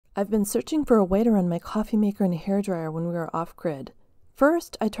I've been searching for a way to run my coffee maker and hairdryer when we were off-grid.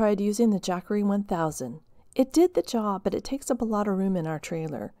 First, I tried using the Jackery 1000. It did the job, but it takes up a lot of room in our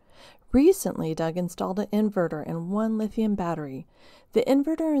trailer. Recently, Doug installed an inverter and one lithium battery. The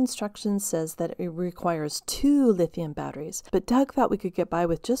inverter instructions says that it requires 2 lithium batteries, but Doug thought we could get by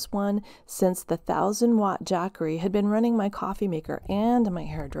with just one since the 1000-watt Jackery had been running my coffee maker and my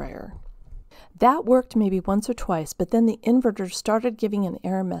hairdryer. That worked maybe once or twice, but then the inverter started giving an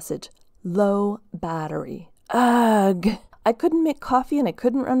error message, low battery. Ugh! I couldn't make coffee and I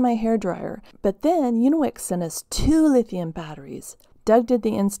couldn't run my hairdryer, but then UnoWix sent us 2 lithium batteries. Doug did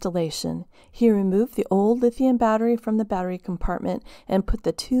the installation. He removed the old lithium battery from the battery compartment and put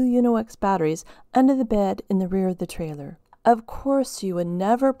the 2 UnoWix batteries under the bed in the rear of the trailer. Of course, you would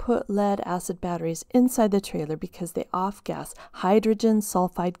never put lead acid batteries inside the trailer because they off-gas hydrogen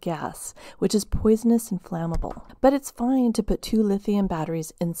sulfide gas, which is poisonous and flammable. But it's fine to put 2 lithium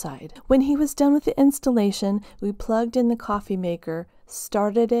batteries inside. When he was done with the installation, we plugged in the coffee maker,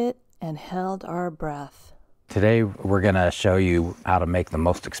 started it, and held our breath. Today, we're going to show you how to make the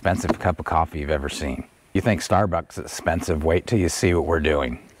most expensive cup of coffee you've ever seen. You think Starbucks is expensive, wait till you see what we're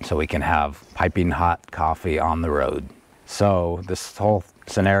doing so we can have piping hot coffee on the road. So this whole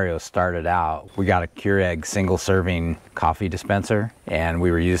scenario started out, we got a Keurig single serving coffee dispenser and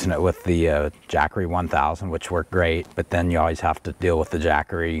we were using it with the Jackery 1000, which worked great, but then you always have to deal with the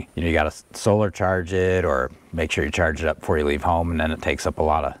Jackery. You know, you got to solar charge it or make sure you charge it up before you leave home, and then it takes up a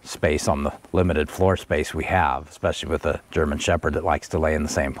lot of space on the limited floor space we have, especially with a German Shepherd that likes to lay in the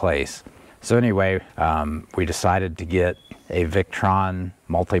same place. So anyway, we decided to get a Victron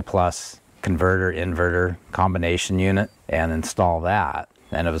Multi-Plus converter inverter combination unit and install that,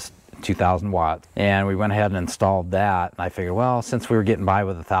 and it was 2,000 watts, and we went ahead and installed that. And I figured, well, since we were getting by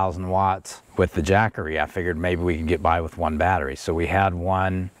with 1,000 watts with the Jackery, I figured maybe we could get by with one battery. So we had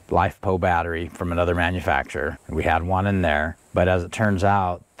one LifePo battery from another manufacturer. We had one in there, but as it turns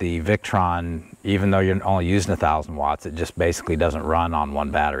out, the Victron, even though you're only using 1,000 watts, it just basically doesn't run on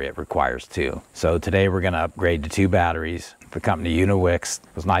one battery. It requires 2. So today we're going to upgrade to 2 batteries. The company UnoWix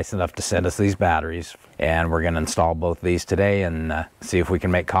was nice enough to send us these batteries, and we're going to install both these today and see if we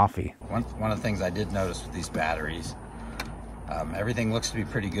can make coffee. One of the things I did notice with these batteries, everything looks to be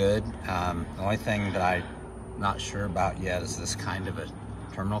pretty good. The only thing that I'm not sure about yet is this kind of a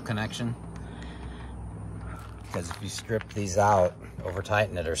terminal connection. Because if you strip these out, over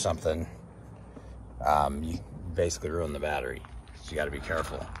tighten it or something, you basically ruin the battery. So you got to be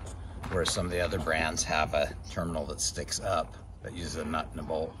careful. Whereas some of the other brands have a terminal that sticks up that uses a nut and a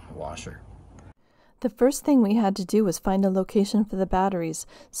bolt washer. The first thing we had to do was find a location for the batteries,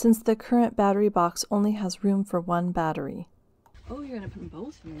 since the current battery box only has room for 1 battery. Oh, you're going to put them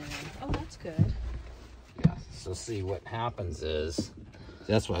both in there. Oh, that's good. Yeah, so see what happens is,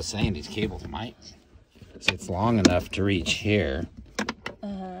 that's what I was saying, these cables might, see, it's long enough to reach here.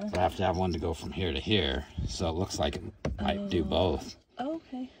 So I have to have one to go from here to here, so it looks like it might do both.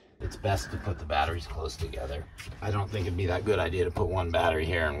 Okay. It's best to put the batteries close together. I don't think it'd be that good idea to put one battery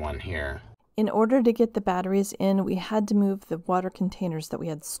here and one here. In order to get the batteries in, we had to move the water containers that we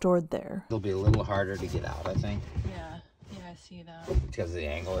had stored there. It'll be a little harder to get out, I think. Yeah, I see that. Because of the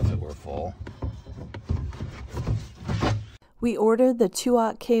angle if it were full. We ordered the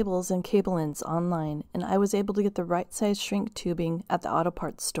 2-aught cables and cable ends online, and I was able to get the right size shrink tubing at the auto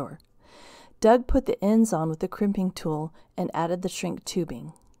parts store. Doug put the ends on with the crimping tool and added the shrink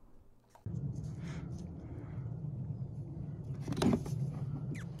tubing.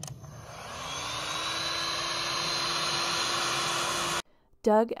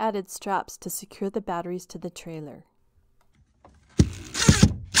 Doug added straps to secure the batteries to the trailer.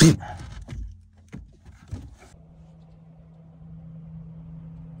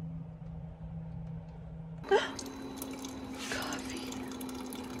 Coffee.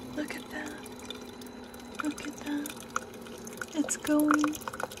 Look at that. Look at that. It's going.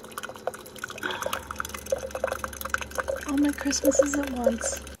 All my Christmases at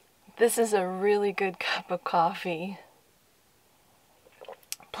once. This is a really good cup of coffee.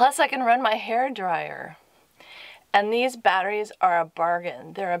 Plus I can run my hair dryer. And these batteries are a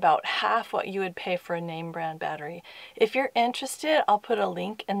bargain. They're about half what you would pay for a name brand battery. If you're interested, I'll put a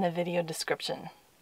link in the video description.